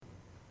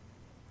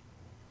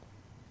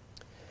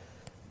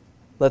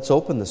Let's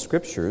open the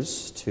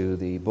scriptures to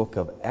the book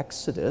of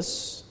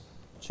Exodus,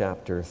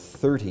 chapter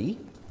 30.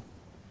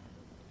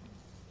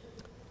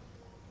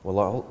 We'll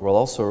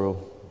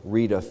also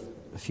read a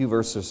few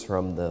verses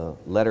from the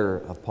letter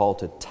of Paul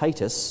to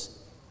Titus,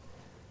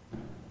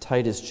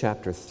 Titus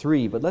chapter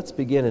 3. But let's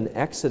begin in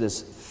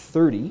Exodus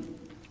 30.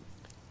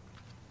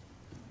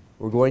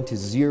 We're going to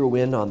zero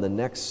in on the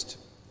next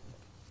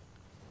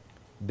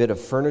bit of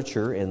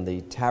furniture in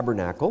the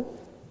tabernacle,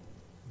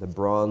 the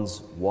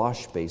bronze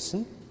wash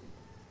basin.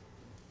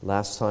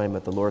 Last time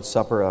at the Lord's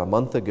Supper a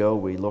month ago,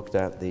 we looked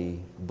at the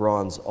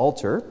bronze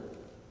altar.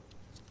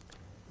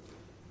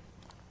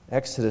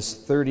 Exodus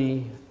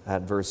 30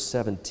 at verse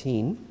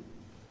 17.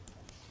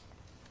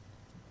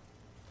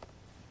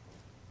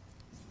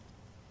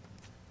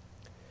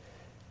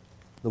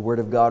 The Word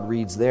of God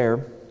reads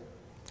there,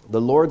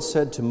 "The Lord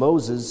said to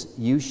Moses,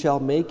 'You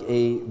shall make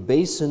a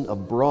basin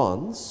of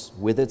bronze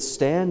with its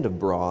stand of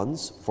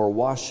bronze for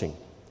washing.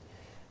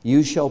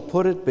 You shall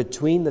put it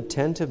between the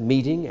tent of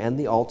meeting and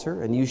the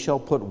altar, and you shall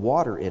put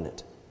water in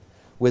it,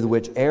 with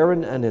which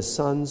Aaron and his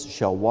sons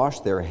shall wash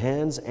their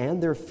hands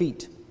and their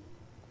feet.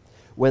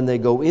 When they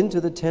go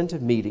into the tent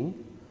of meeting,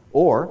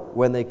 or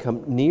when they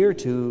come near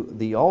to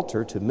the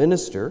altar to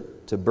minister,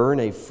 to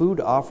burn a food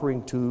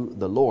offering to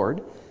the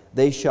Lord,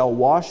 they shall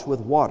wash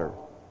with water,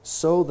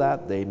 so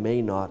that they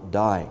may not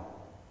die.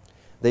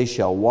 They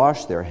shall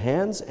wash their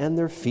hands and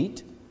their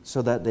feet,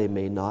 so that they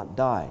may not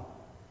die.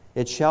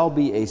 It shall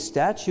be a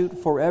statute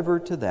forever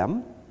to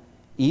them,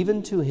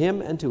 even to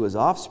him and to his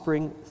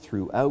offspring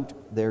throughout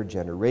their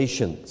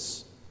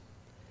generations.'"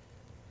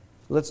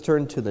 Let's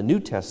turn to the New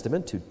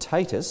Testament, to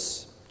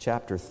Titus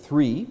chapter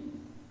 3.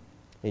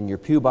 In your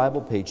Pew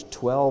Bible, page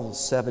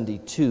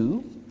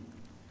 1272.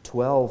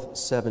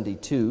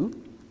 1272.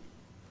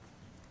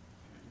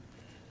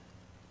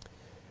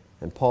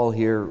 And Paul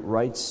here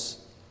writes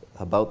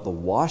about the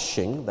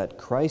washing that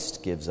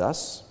Christ gives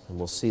us, and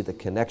we'll see the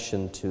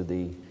connection to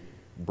the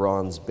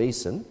bronze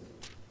basin.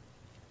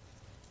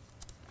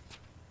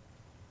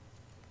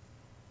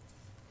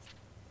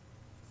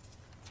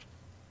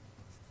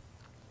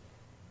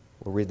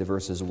 We'll read the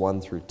verses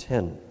 1 through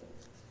 10.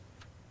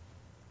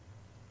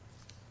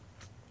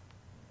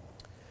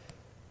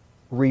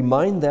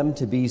 "Remind them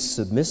to be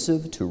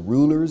submissive to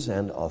rulers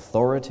and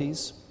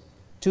authorities,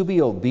 to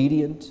be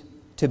obedient,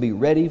 to be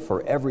ready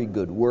for every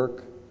good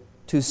work,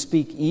 to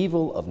speak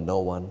evil of no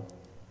one,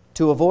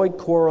 to avoid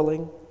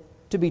quarreling,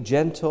 to be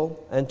gentle,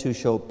 and to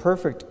show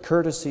perfect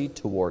courtesy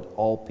toward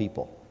all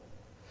people.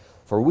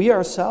 For we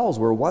ourselves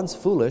were once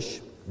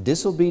foolish,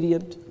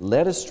 disobedient,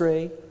 led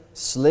astray,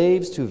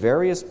 slaves to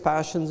various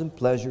passions and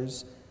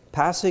pleasures,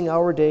 passing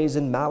our days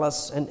in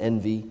malice and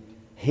envy,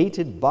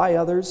 hated by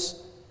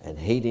others and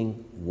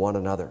hating one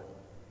another.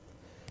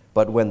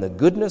 But when the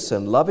goodness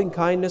and loving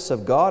kindness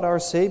of God our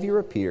Savior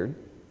appeared,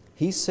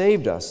 He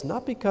saved us,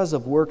 not because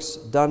of works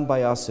done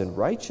by us in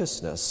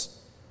righteousness,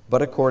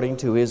 but according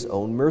to His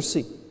own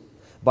mercy,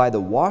 by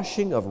the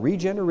washing of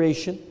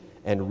regeneration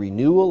and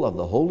renewal of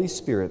the Holy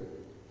Spirit,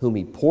 whom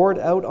He poured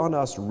out on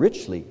us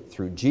richly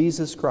through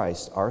Jesus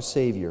Christ our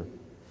Savior,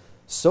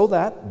 so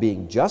that,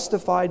 being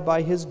justified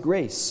by His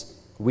grace,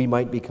 we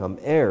might become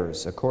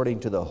heirs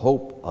according to the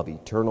hope of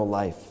eternal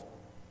life.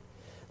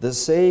 The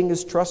saying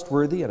is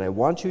trustworthy, and I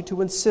want you to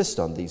insist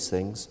on these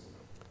things,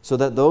 so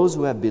that those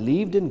who have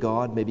believed in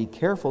God may be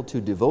careful to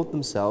devote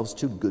themselves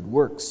to good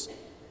works.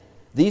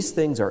 These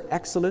things are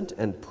excellent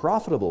and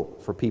profitable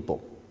for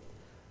people.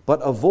 But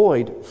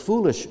avoid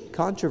foolish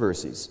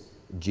controversies,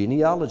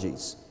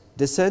 genealogies,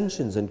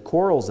 dissensions, and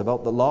quarrels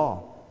about the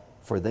law,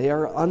 for they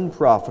are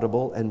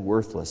unprofitable and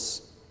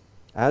worthless.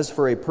 As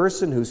for a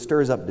person who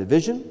stirs up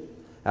division,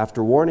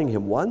 after warning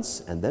him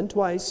once and then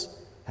twice,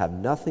 have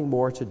nothing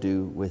more to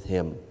do with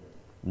him,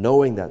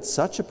 knowing that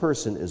such a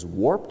person is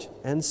warped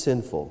and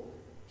sinful.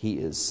 He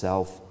is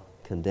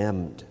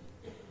self-condemned."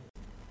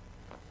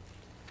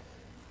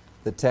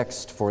 The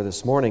text for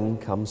this morning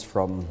comes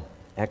from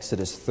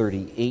Exodus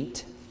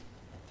 38,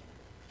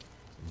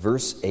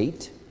 verse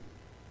 8,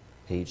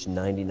 page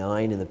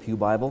 99 in the Pew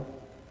Bible.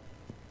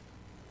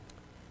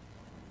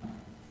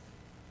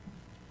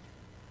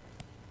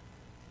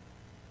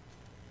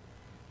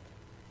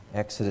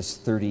 Exodus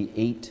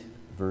 38,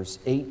 verse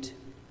 8.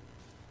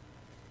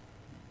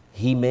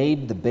 "He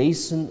made the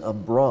basin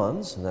of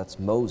bronze," and that's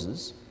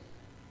Moses.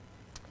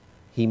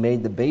 "He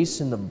made the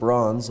basin of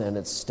bronze and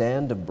its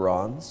stand of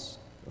bronze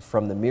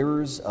from the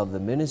mirrors of the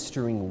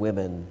ministering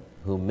women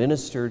who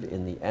ministered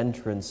in the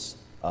entrance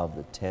of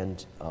the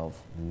tent of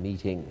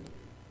meeting."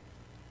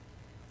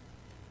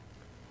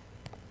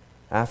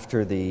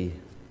 After the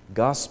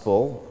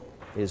gospel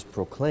is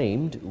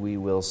proclaimed, we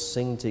will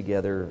sing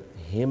together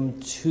hymn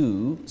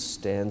 2,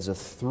 stanza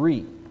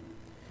 3,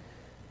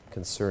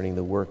 concerning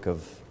the work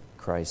of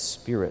Christ's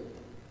Spirit.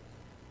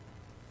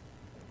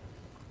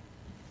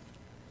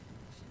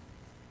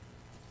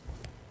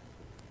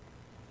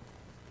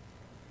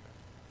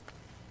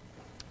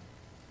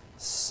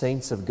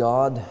 Saints of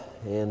God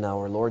in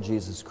our Lord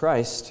Jesus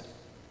Christ,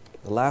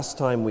 the last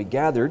time we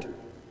gathered,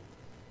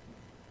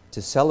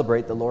 to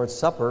celebrate the Lord's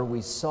Supper,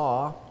 we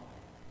saw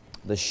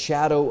the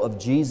shadow of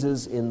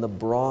Jesus in the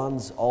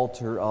bronze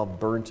altar of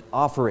burnt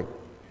offering.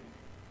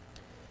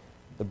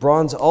 The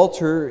bronze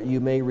altar, you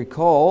may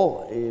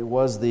recall, it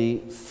was the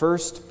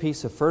first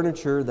piece of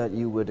furniture that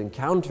you would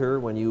encounter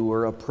when you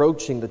were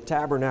approaching the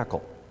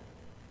tabernacle.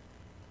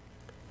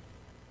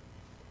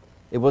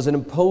 It was an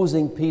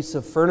imposing piece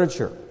of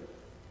furniture.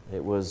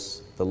 It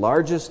was the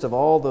largest of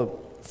all the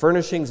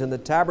furnishings in the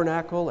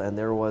tabernacle, and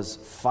there was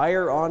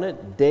fire on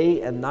it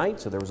day and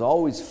night, so there was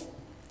always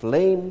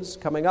flames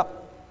coming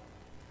up.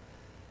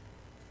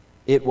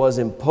 It was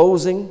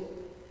imposing,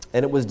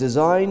 and it was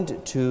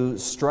designed to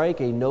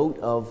strike a note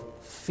of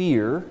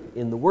fear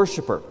in the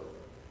worshiper.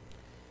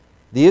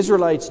 The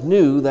Israelites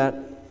knew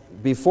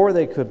that before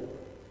they could,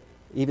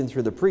 even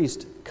through the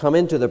priest, come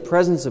into the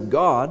presence of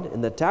God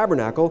in the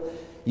tabernacle,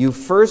 you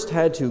first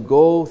had to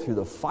go through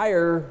the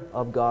fire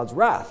of God's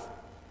wrath.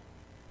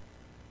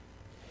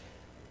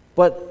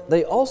 But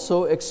they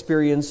also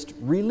experienced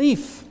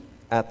relief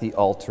at the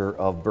altar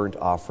of burnt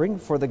offering,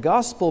 for the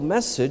gospel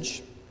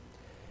message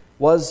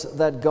was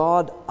that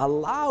God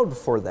allowed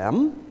for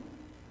them,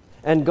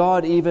 and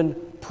God even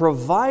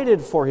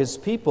provided for His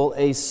people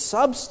a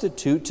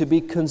substitute to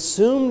be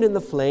consumed in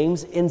the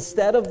flames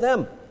instead of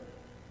them.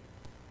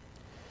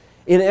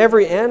 In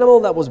every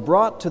animal that was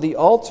brought to the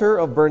altar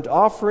of burnt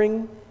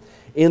offering,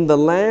 in the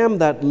lamb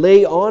that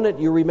lay on it,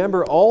 you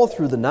remember all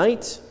through the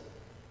night,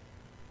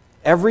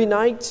 every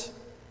night,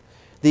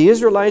 the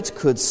Israelites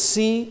could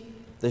see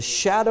the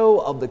shadow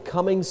of the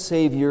coming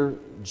Savior,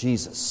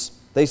 Jesus.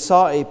 They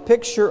saw a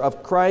picture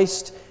of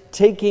Christ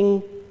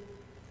taking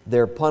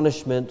their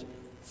punishment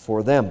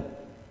for them.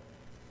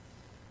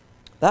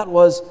 That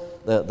was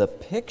the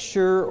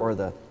picture or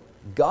the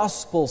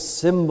gospel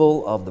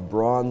symbol of the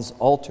bronze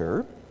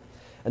altar.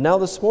 And now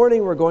this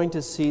morning we're going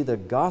to see the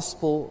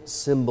gospel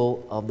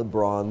symbol of the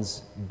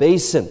bronze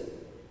basin.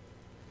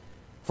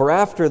 For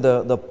after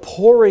the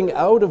pouring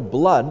out of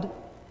blood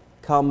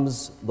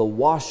comes the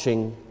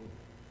washing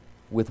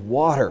with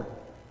water.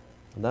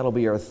 And that'll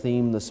be our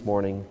theme this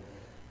morning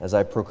as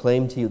I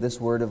proclaim to you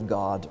this word of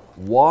God.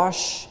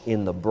 Wash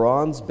in the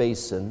bronze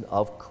basin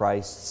of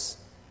Christ's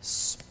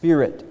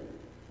Spirit.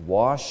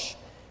 Wash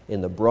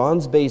in the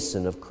bronze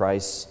basin of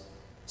Christ's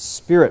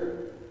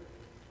Spirit.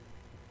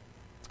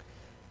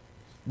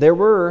 There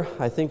were,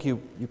 I think you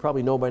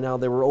probably know by now,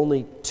 there were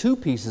only two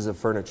pieces of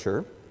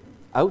furniture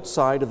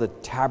outside of the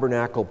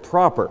tabernacle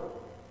proper.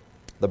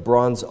 The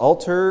bronze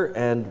altar,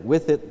 and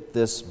with it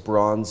this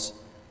bronze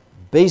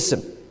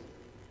basin.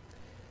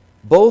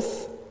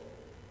 Both,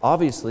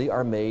 obviously,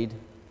 are made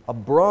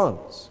of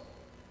bronze.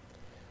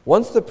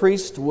 Once the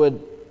priest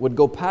would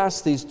go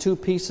past these two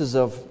pieces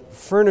of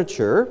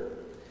furniture,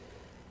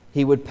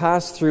 he would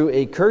pass through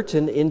a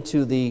curtain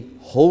into the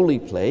holy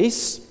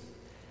place,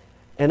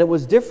 and it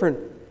was different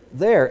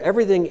there.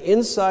 Everything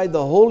inside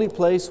the holy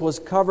place was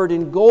covered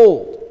in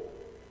gold.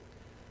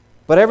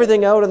 But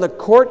everything out in the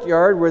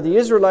courtyard where the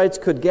Israelites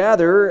could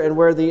gather and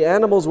where the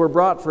animals were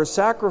brought for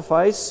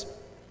sacrifice,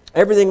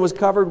 everything was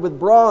covered with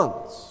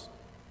bronze.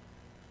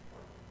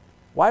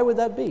 Why would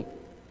that be?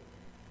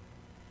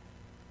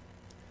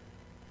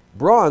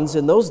 Bronze,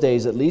 in those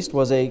days at least,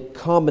 was a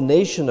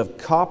combination of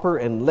copper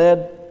and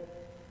lead.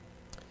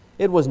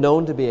 It was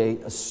known to be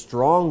a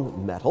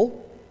strong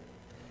metal.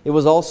 It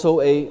was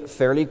also a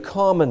fairly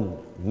common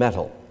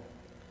metal.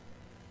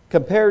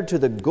 Compared to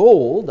the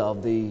gold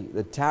of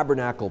the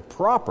tabernacle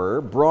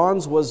proper,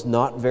 bronze was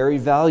not very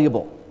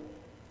valuable.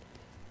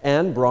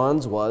 And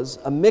bronze was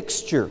a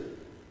mixture.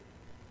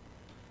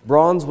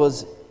 Bronze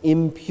was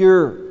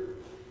impure.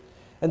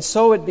 And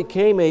so it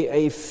became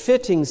a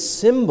fitting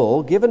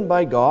symbol given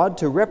by God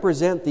to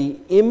represent the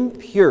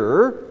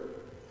impure,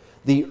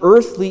 the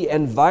earthly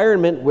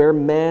environment where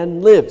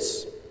man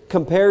lives,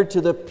 compared to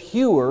the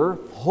pure,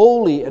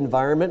 holy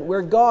environment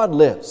where God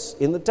lives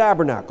in the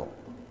tabernacle.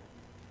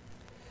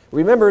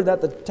 Remember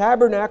that the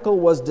tabernacle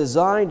was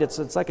designed,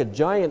 it's like a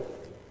giant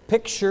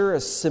picture, a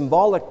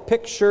symbolic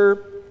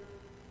picture,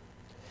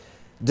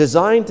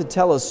 designed to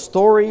tell a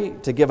story,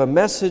 to give a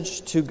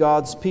message to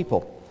God's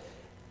people.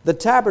 The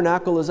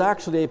tabernacle is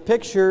actually a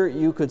picture,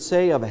 you could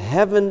say, of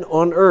heaven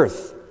on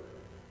earth.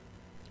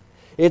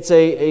 It's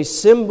a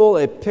symbol,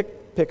 a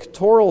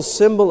pictorial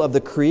symbol of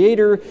the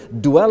Creator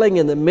dwelling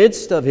in the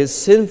midst of His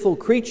sinful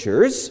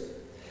creatures.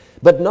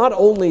 But not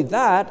only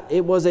that,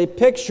 it was a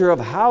picture of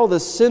how the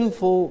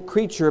sinful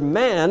creature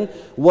man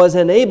was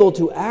enabled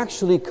to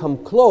actually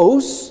come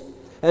close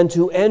and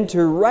to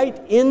enter right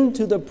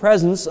into the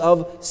presence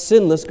of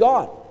sinless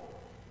God.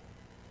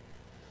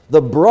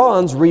 The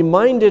bronze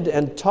reminded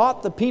and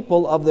taught the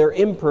people of their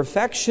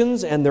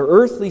imperfections and their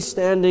earthly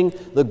standing.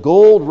 The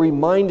gold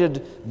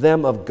reminded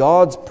them of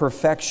God's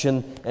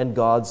perfection and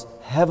God's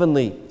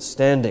heavenly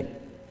standing.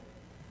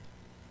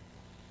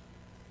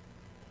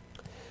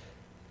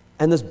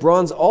 And this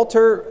bronze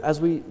altar,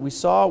 as we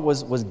saw,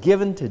 was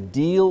given to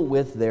deal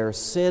with their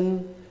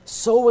sin.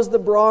 So was the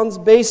bronze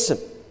basin,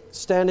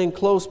 standing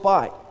close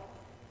by.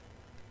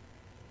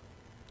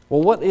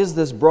 Well, what is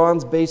this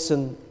bronze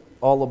basin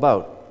all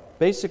about?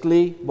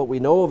 basically, what we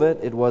know of it,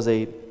 it was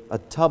a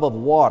tub of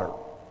water.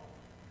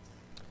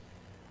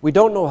 We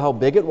don't know how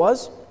big it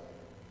was.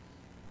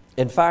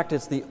 In fact,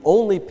 it's the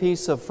only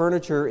piece of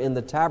furniture in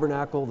the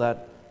tabernacle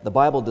that the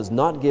Bible does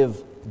not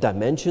give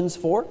dimensions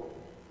for.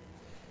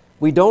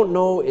 We don't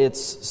know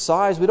its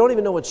size. We don't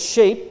even know its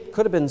shape.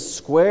 Could have been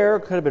square,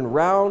 could have been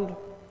round,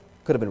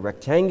 could have been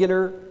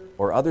rectangular,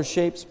 or other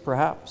shapes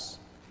perhaps.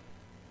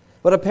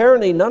 But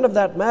apparently none of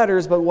that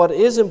matters, but what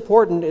is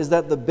important is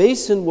that the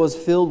basin was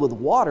filled with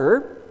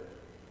water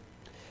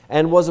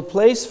and was a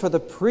place for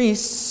the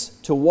priests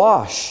to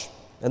wash.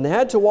 And they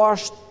had to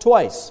wash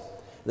twice.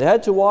 They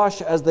had to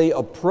wash as they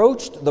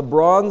approached the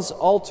bronze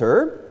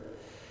altar,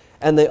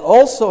 and they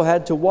also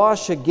had to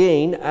wash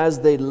again as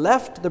they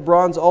left the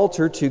bronze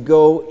altar to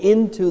go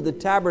into the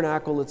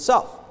tabernacle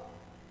itself.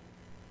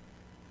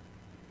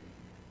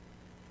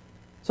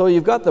 So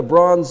you've got the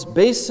bronze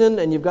basin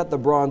and you've got the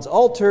bronze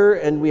altar,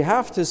 and we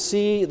have to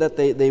see that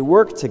they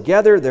work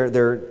together.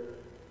 They're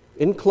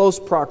in close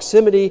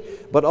proximity,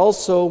 but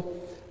also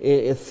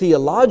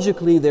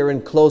theologically they're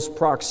in close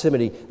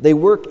proximity. They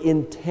work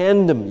in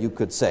tandem, you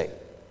could say.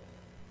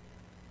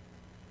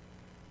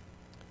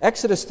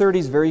 Exodus 30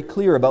 is very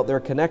clear about their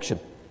connection.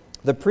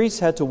 The priests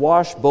had to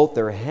wash both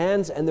their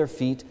hands and their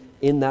feet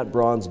in that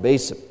bronze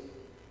basin.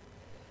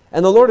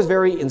 And the Lord is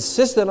very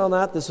insistent on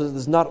that. This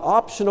is not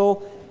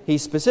optional. He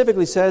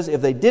specifically says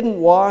if they didn't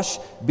wash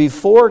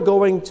before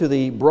going to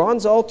the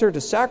bronze altar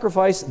to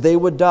sacrifice, they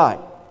would die.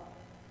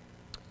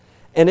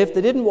 And if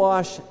they didn't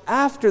wash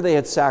after they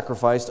had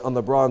sacrificed on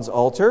the bronze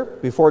altar,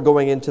 before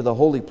going into the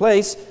holy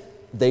place,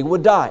 they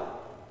would die.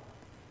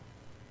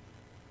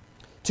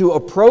 To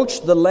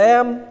approach the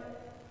Lamb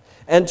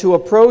and to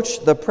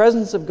approach the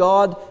presence of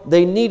God,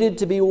 they needed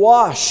to be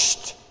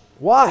washed.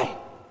 Why?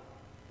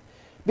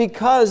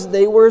 Because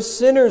they were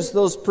sinners,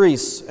 those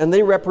priests, and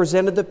they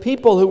represented the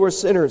people who were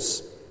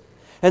sinners.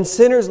 And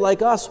sinners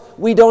like us,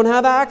 we don't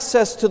have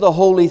access to the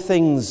holy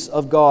things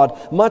of God,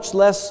 much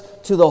less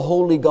to the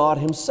holy God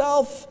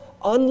Himself,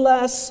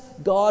 unless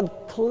God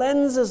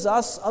cleanses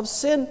us of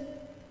sin.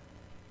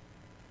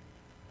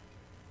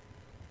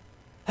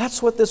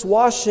 That's what this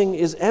washing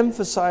is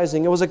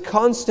emphasizing. It was a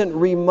constant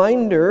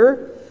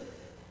reminder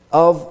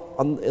of,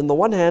 on the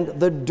one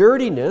hand, the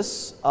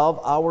dirtiness of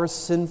our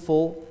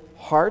sinful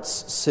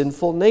heart's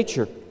sinful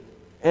nature.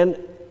 And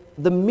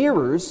the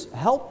mirrors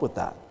help with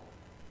that.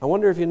 I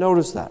wonder if you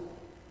notice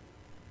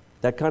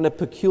that kind of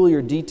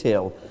peculiar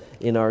detail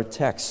in our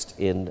text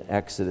in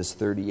Exodus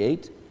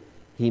 38.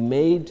 He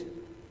made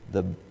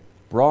the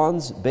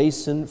bronze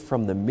basin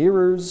from the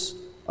mirrors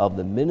of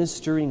the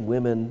ministering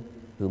women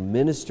who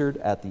ministered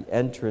at the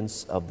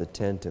entrance of the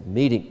tent of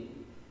meeting.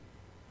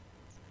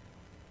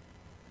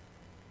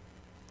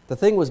 The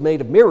thing was made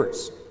of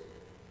mirrors,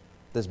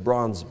 this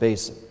bronze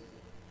basin.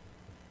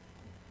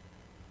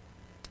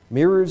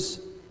 Mirrors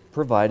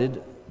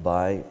provided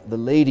by the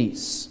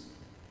ladies.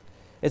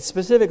 It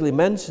specifically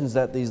mentions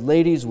that these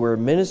ladies were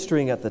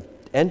ministering at the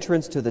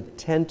entrance to the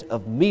tent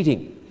of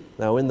meeting.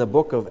 Now, in the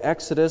book of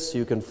Exodus,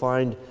 you can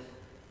find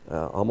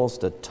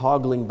almost a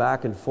toggling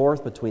back and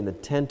forth between the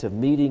tent of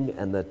meeting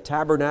and the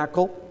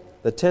tabernacle.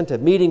 The tent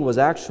of meeting was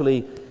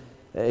actually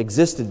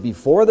existed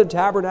before the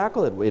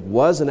tabernacle. It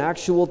was an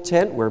actual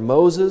tent where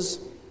Moses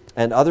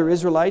and other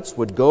Israelites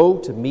would go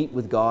to meet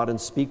with God and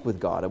speak with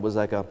God. It was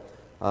like a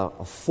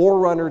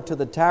forerunner to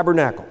the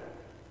tabernacle.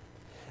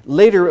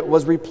 Later it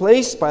was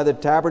replaced by the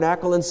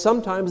tabernacle, and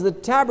sometimes the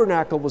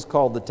tabernacle was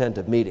called the tent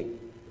of meeting.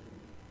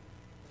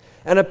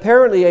 And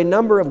apparently a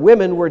number of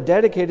women were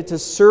dedicated to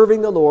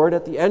serving the Lord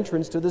at the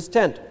entrance to this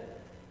tent.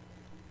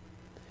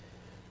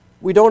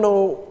 We don't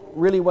know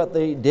really what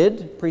they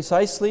did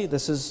precisely.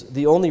 This is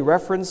the only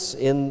reference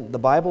in the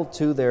Bible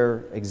to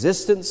their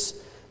existence.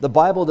 The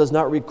Bible does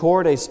not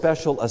record a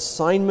special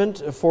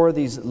assignment for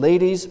these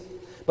ladies,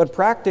 but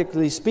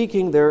practically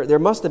speaking, there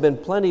must have been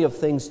plenty of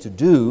things to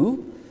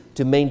do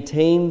to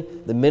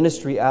maintain the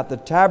ministry at the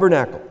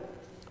tabernacle.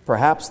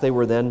 Perhaps they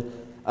were then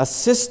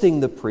assisting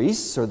the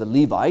priests or the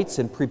Levites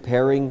in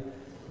preparing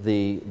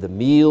the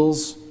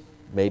meals,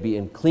 maybe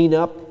in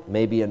cleanup,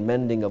 maybe in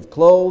mending of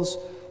clothes.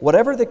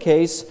 Whatever the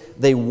case,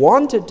 they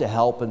wanted to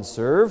help and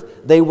serve.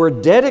 They were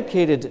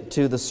dedicated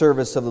to the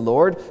service of the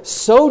Lord,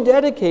 so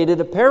dedicated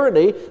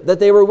apparently that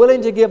they were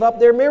willing to give up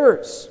their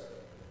mirrors.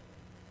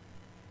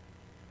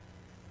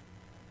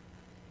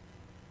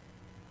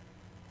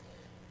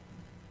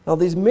 Now,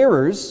 these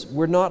mirrors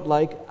were not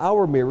like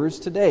our mirrors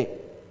today.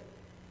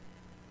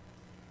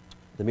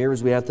 The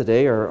mirrors we have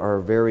today are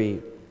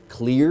very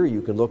clear.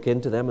 You can look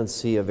into them and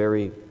see a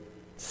very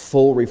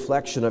full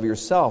reflection of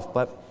yourself.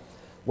 But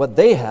what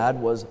they had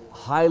was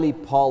highly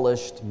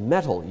polished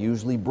metal,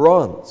 usually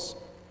bronze.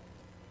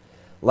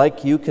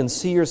 Like you can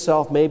see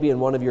yourself maybe in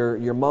one of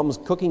your mom's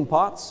cooking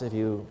pots. If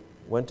you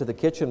went to the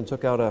kitchen and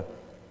took out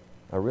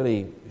a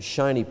really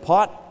shiny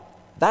pot,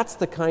 that's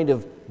the kind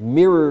of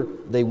mirror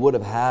they would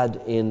have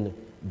had in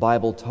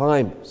Bible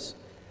times.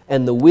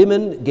 And the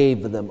women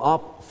gave them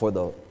up for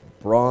the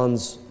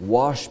bronze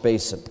wash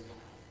basin.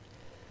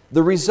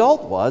 The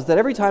result was that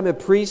every time a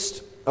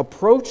priest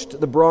approached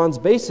the bronze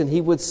basin,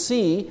 he would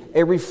see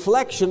a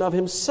reflection of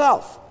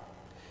himself.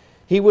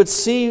 He would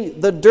see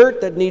the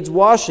dirt that needs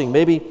washing,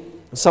 maybe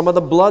some of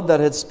the blood that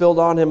had spilled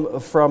on him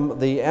from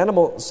the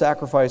animal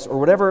sacrifice or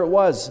whatever it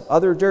was,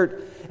 other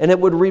dirt. And it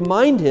would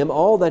remind him,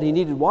 all that he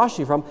needed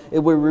washing from, it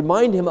would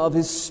remind him of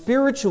his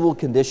spiritual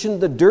condition,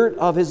 the dirt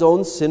of his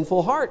own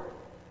sinful heart.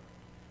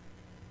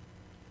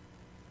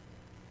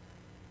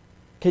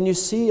 Can you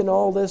see in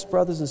all this,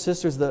 brothers and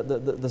sisters,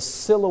 the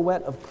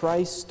silhouette of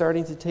Christ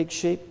starting to take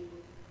shape?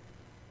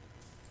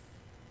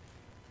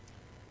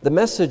 The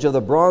message of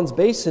the bronze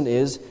basin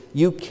is,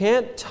 you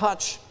can't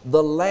touch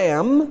the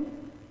Lamb.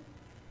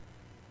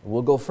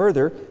 We'll go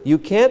further. You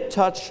can't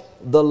touch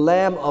the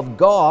Lamb of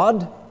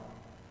God,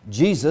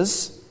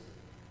 Jesus,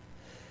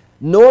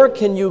 nor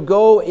can you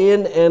go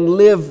in and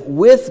live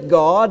with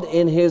God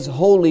in His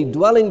holy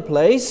dwelling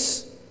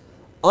place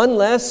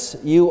unless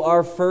you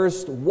are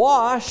first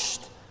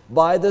washed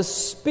by the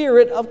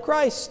Spirit of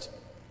Christ.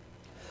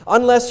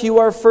 Unless you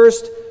are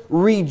first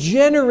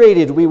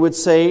regenerated, we would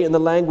say in the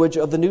language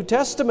of the New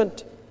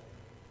Testament.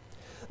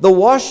 The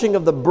washing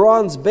of the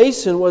bronze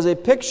basin was a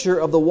picture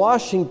of the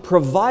washing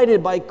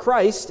provided by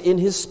Christ in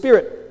His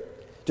Spirit.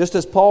 Just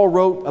as Paul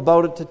wrote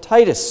about it to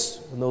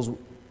Titus, in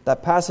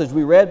that passage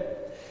we read,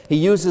 he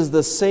uses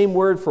the same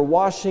word for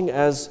washing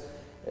as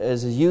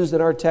is used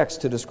in our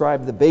text to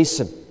describe the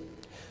basin.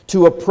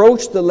 To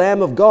approach the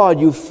Lamb of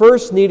God, you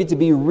first needed to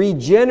be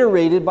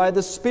regenerated by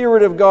the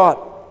Spirit of God.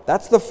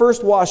 That's the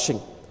first washing.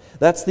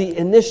 That's the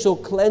initial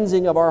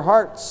cleansing of our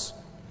hearts.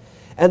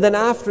 And then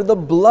after the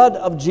blood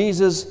of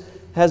Jesus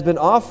has been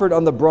offered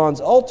on the bronze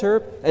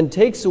altar and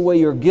takes away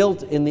your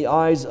guilt in the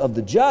eyes of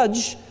the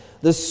judge,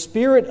 the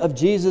Spirit of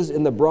Jesus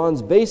in the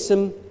bronze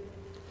basin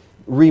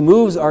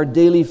removes our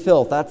daily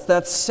filth. That's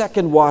that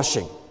second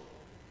washing.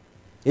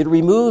 It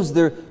removes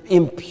the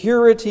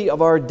impurity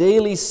of our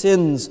daily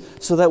sins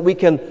so that we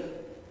can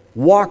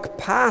walk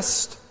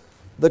past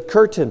the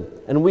curtain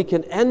and we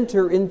can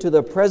enter into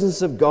the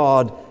presence of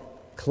God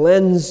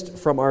cleansed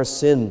from our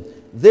sin.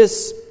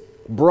 This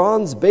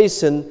bronze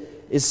basin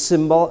is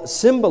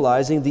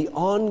symbolizing the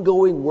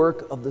ongoing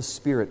work of the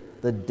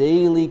Spirit, the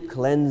daily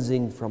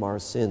cleansing from our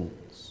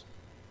sins.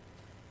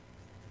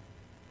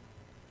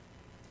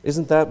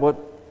 Isn't that what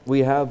we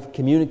have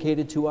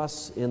communicated to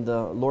us in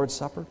the Lord's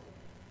Supper?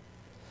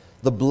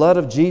 The blood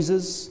of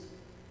Jesus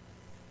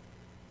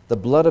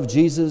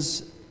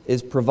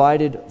is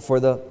provided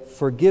for the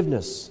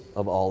forgiveness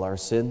of all our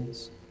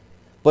sins.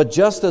 But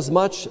just as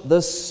much,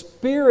 the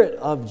Spirit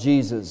of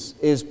Jesus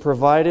is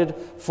provided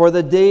for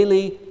the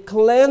daily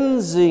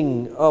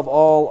cleansing of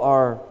all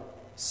our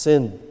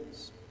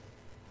sins.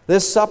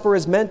 This supper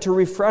is meant to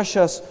refresh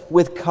us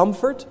with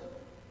comfort.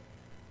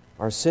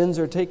 Our sins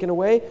are taken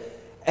away.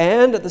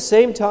 And at the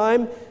same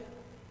time,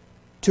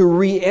 to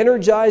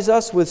re-energize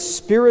us with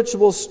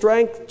spiritual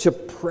strength to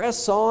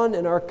press on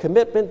in our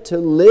commitment to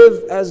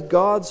live as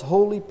God's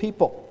holy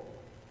people.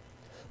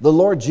 The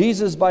Lord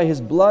Jesus, by His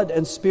blood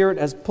and Spirit,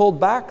 has pulled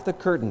back the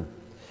curtain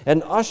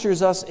and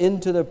ushers us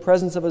into the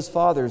presence of His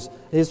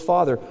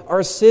Father.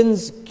 Our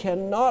sins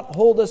cannot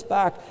hold us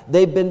back.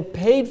 They've been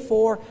paid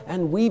for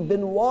and we've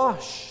been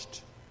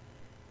washed.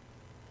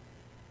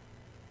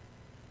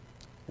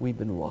 We've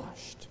been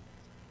washed.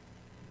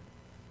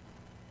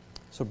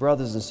 So,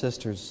 brothers and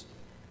sisters,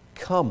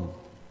 come,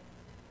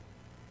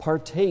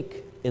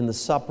 partake in the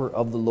supper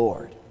of the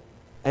Lord,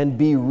 and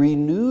be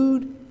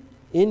renewed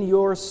in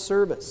your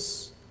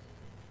service.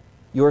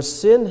 Your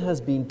sin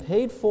has been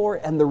paid for,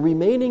 and the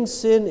remaining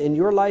sin in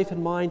your life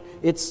and mine,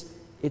 it's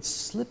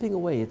slipping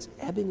away, it's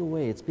ebbing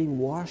away, it's being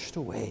washed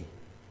away.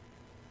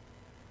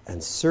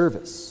 And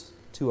service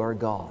to our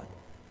God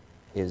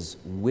is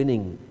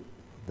winning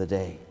the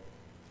day.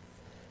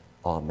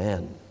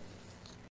 Amen.